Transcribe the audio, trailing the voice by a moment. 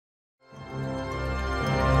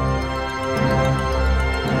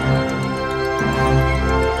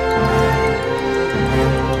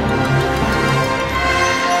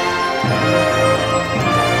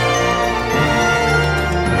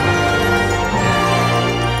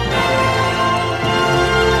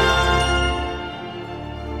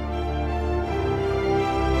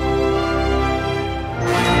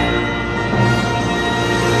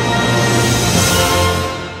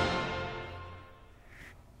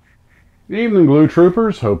Good evening, Glue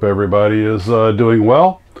Troopers. Hope everybody is doing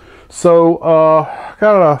well. So,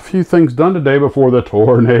 got a few things done today before the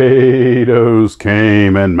tornadoes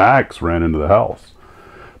came and Max ran into the house.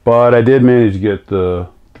 But I did manage to get the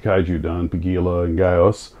kaiju done, Pagila and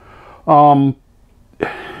Gaios.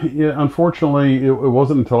 Yeah, unfortunately, it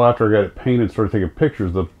wasn't until after I got it painted and started taking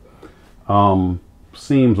pictures. The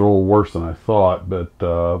seams are a little worse than I thought, but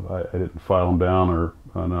I didn't file them down or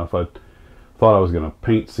enough. I thought I was going to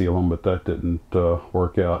paint seal them, but that didn't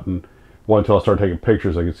work out. And well, until I started taking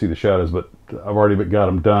pictures, I could see the shadows. But I've already got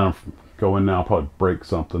them done. Go in now, I'll probably break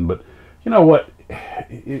something. But you know what?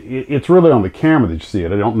 It's really on the camera that you see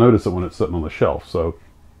it. I don't notice it when it's sitting on the shelf. So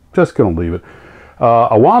just going to leave it.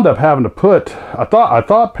 I wound up having to put. I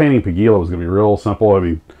thought painting Pagila was going to be real simple. I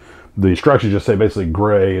mean, the instructions just say basically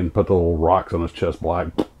gray and put the little rocks on his chest black.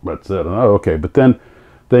 That's it. And, oh, okay. But then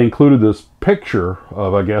they included this picture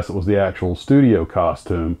of, I guess it was the actual studio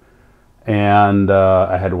costume, and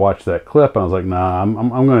I had to watch that clip, and I was like, nah, I'm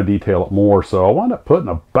going to detail it more. So I wound up putting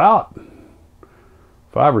about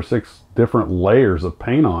 5 or 6 different layers of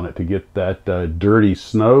paint on it to get that dirty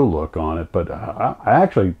snow look on it. But I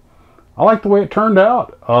like the way it turned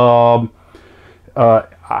out. Of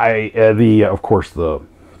course, the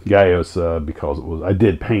Gaios, because I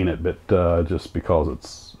did paint it, but just because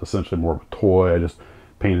it's essentially more of a toy, I just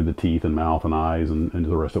painted the teeth and mouth and eyes, and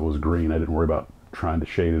the rest of it was green. I didn't worry about trying to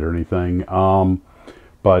shade it or anything.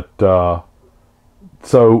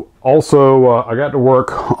 So also I got to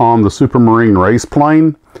work on the Supermarine race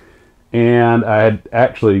plane, and I had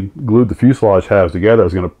actually glued the fuselage halves together.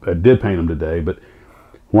 I did paint them today, but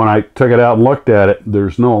when I took it out and looked at it,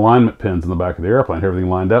 there's no alignment pins in the back of the airplane.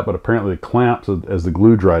 Everything lined up, but apparently the clamps, as the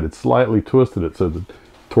glue dried, it slightly twisted it so that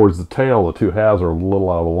towards the tail, the two halves are a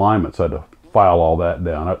little out of alignment, so I had to file all that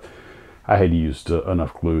down. I had used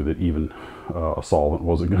enough glue that even a solvent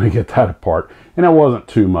wasn't going to get that apart, and it wasn't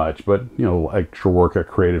too much, but you know, extra work I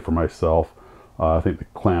created for myself. I think the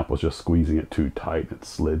clamp was just squeezing it too tight, and it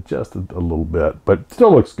slid just a little bit, but it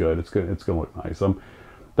still looks good. It's going to look nice.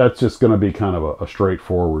 That's just going to be kind of a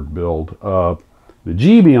straightforward build. The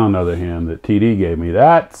GB, on the other hand, that TD gave me,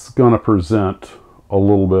 that's going to present a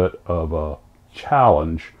little bit of a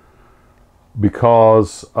challenge,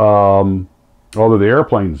 because although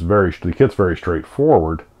the kit's very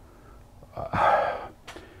straightforward,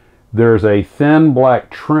 there's a thin black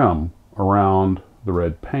trim around the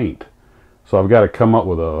red paint. So I've got to come up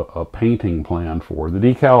with a painting plan for it. The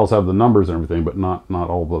decals have the numbers and everything, but not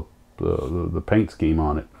all the paint scheme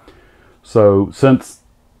on it. So since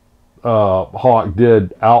Hawk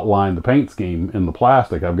did outline the paint scheme in the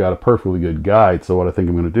plastic, I've got a perfectly good guide. So what I think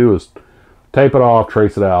I'm going to do is tape it off,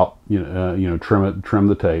 trace it out, trim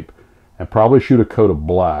the tape, and probably shoot a coat of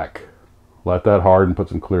black. Let that harden, put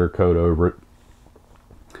some clear coat over it.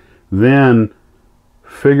 Then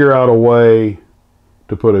figure out a way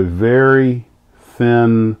to put a very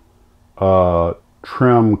thin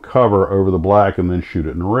trim cover over the black, and then shoot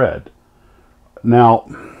it in red. Now,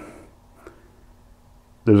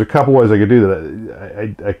 there's a couple ways I could do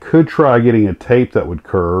that. I could try getting a tape that would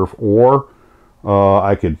curve, or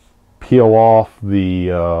I could peel off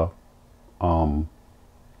the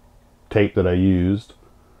tape that I used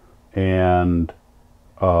and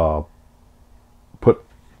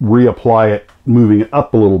reapply it, moving it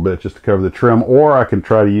up a little bit just to cover the trim, or I can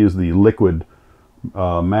try to use the liquid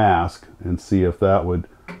mask and see if that would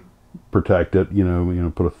protect it.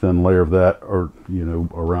 Put a thin layer of that, or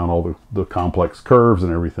around all the complex curves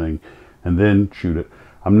and everything, and then shoot it.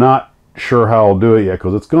 I'm not sure how I'll do it yet,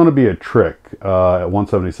 because it's going to be a trick at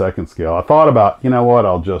 1/72nd scale. I thought about,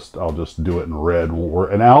 I'll just do it in red,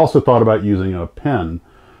 and I also thought about using a pen,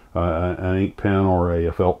 an ink pen or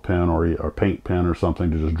a felt pen or a paint pen or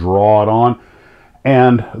something, to just draw it on,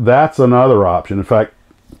 and that's another option. In fact,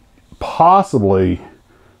 possibly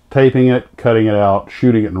taping it, cutting it out,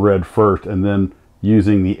 shooting it in red first, and then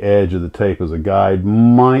using the edge of the tape as a guide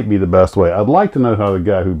might be the best way. I'd like to know how the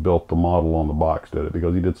guy who built the model on the box did it,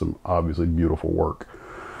 because he did some obviously beautiful work.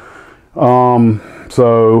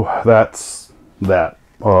 So that's that.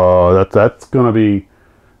 That's going to be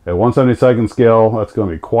at 1/72nd scale. That's going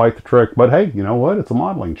to be quite the trick. But hey, you know what? It's a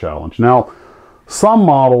modeling challenge. Now, some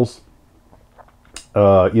models,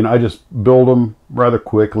 I just build them rather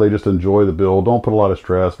quickly, just enjoy the build, don't put a lot of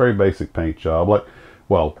stress, very basic paint job. Like,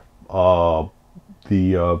 well,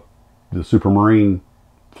 the Supermarine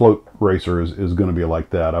float racer is going to be like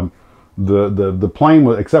that. The plane,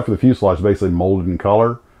 except for the fuselage, is basically molded in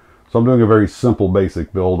color. So I'm doing a very simple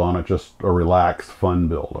basic build on it, just a relaxed, fun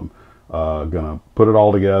build. I'm gonna put it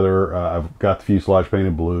all together. I've got the fuselage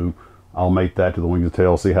painted blue. I'll mate that to the wings and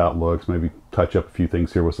tail, see how it looks, maybe touch up a few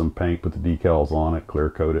things here with some paint, put the decals on it, clear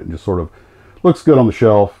coat it, and just sort of looks good on the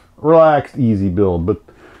shelf. Relaxed, easy build. But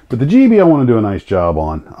the GB I want to do a nice job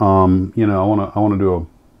on. You know, I want to do a,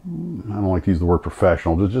 I don't like to use the word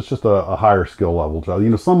professional, just a higher skill level job. You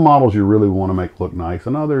know, some models you really want to make look nice,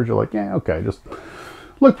 and others you're like, yeah, okay, just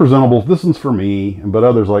look presentable. This one's for me. But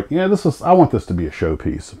others like, yeah, I want this to be a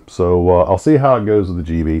showpiece. So I'll see how it goes with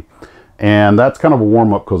the GB. And that's kind of a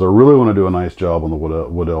warm-up because I really want to do a nice job on the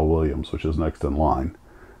Woodell Williams, which is next in line.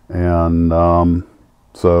 And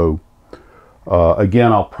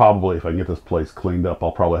again, I'll probably, if I can get this place cleaned up,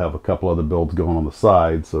 I'll probably have a couple other builds going on the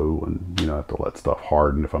side. So when, you know, I have to let stuff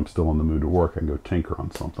harden. If I'm still in the mood to work, I can go tinker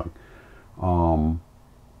on something.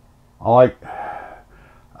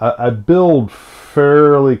 I build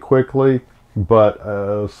fairly quickly,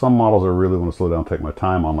 but some models I really want to slow down and take my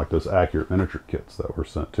time on, like those accurate miniature kits that were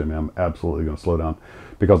sent to me. I'm absolutely going to slow down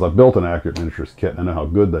because I built an accurate miniatures kit and I know how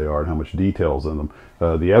good they are and how much detail's in them.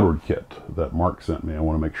 The Edward kit that Mark sent me, I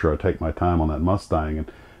want to make sure I take my time on that Mustang.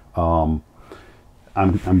 And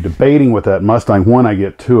I'm debating with that Mustang when I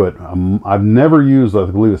get to it. I've never used, I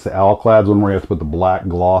believe it's the Alclads one where you have to put the black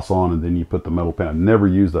gloss on and then you put the metal paint. I've never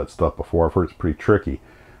used that stuff before. I've heard it's pretty tricky.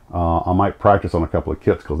 I might practice on a couple of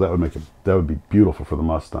kits because that would be beautiful for the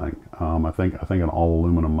Mustang. I think an all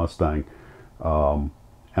aluminum Mustang, and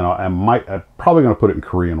I'm probably going to put it in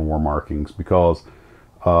Korean War markings because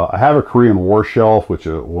I have a Korean War shelf, which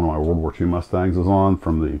one of my World War II Mustangs is on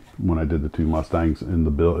from when I did the two Mustangs in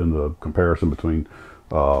the comparison between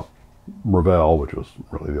Revell, which was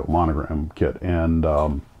really the old monogram kit, and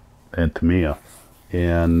Tamiya,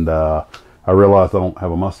 and I realized I don't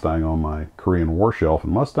have a Mustang on my Korean War shelf,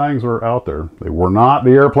 and Mustangs are out there. They were not the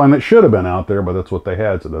airplane that should have been out there, but that's what they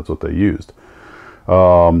had, so that's what they used.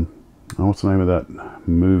 What's the name of that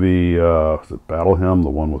movie? Is it Battle Hymn, the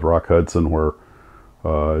one with Rock Hudson, where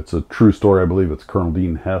it's a true story, I believe. It's Colonel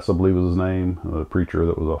Dean Hess, I believe was his name, the preacher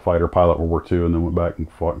that was a fighter pilot in World War II and then went back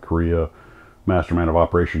and fought in Korea. Mastermind of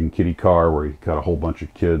Operation Kitty Car, where he got a whole bunch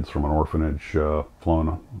of kids from an orphanage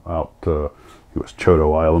flown out to, it was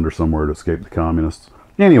Chodo Island or somewhere, to escape the communists.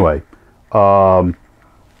 Anyway, they had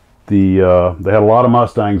a lot of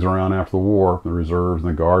Mustangs around after the war, the reserves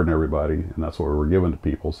and the guard and everybody, and that's what we were given to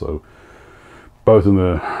people. So both in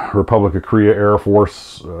the Republic of Korea Air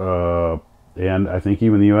Force and I think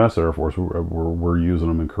even the U.S. Air Force were using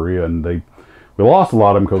them in Korea, and we lost a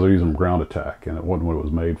lot of them because they're using ground attack, and it wasn't what it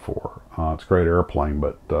was made for. It's a great airplane,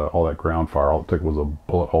 but all that ground fire, all it took was a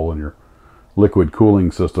bullet hole in your liquid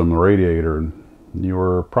cooling system, the radiator, and you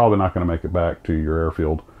were probably not going to make it back to your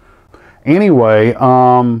airfield. Anyway,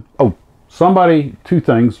 two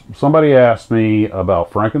things. Somebody asked me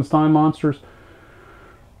about Frankenstein monsters.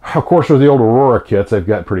 Of course, there's the old Aurora kits. They've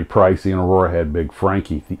got pretty pricey, and Aurora had Big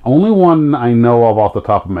Frankie. The only one I know of off the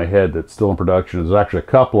top of my head that's still in production is actually a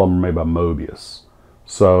couple of them made by Mobius.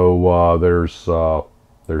 So there's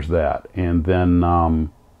that. And then I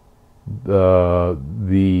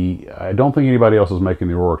don't think anybody else is making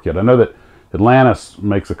the Aurora kit. I know that Atlantis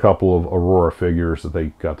makes a couple of Aurora figures that they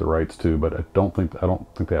got the rights to, but I don't think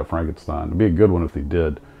they have Frankenstein. It'd be a good one if they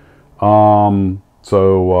did.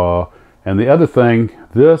 And the other thing,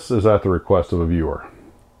 this is at the request of a viewer.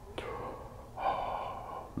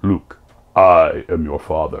 Luke, I am your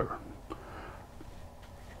father.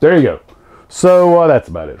 There you go. So that's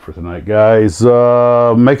about it for tonight, guys.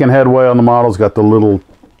 Making headway on the models. Got the little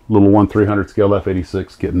 1/300 scale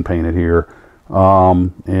F-86 getting painted here.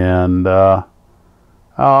 We'll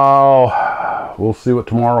see what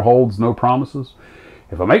tomorrow holds. No promises.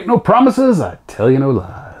 If I make no promises, I tell you no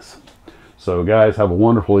lies. So guys, have a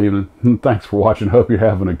wonderful evening. Thanks for watching. Hope you're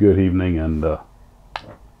having a good evening, and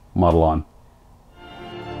model on.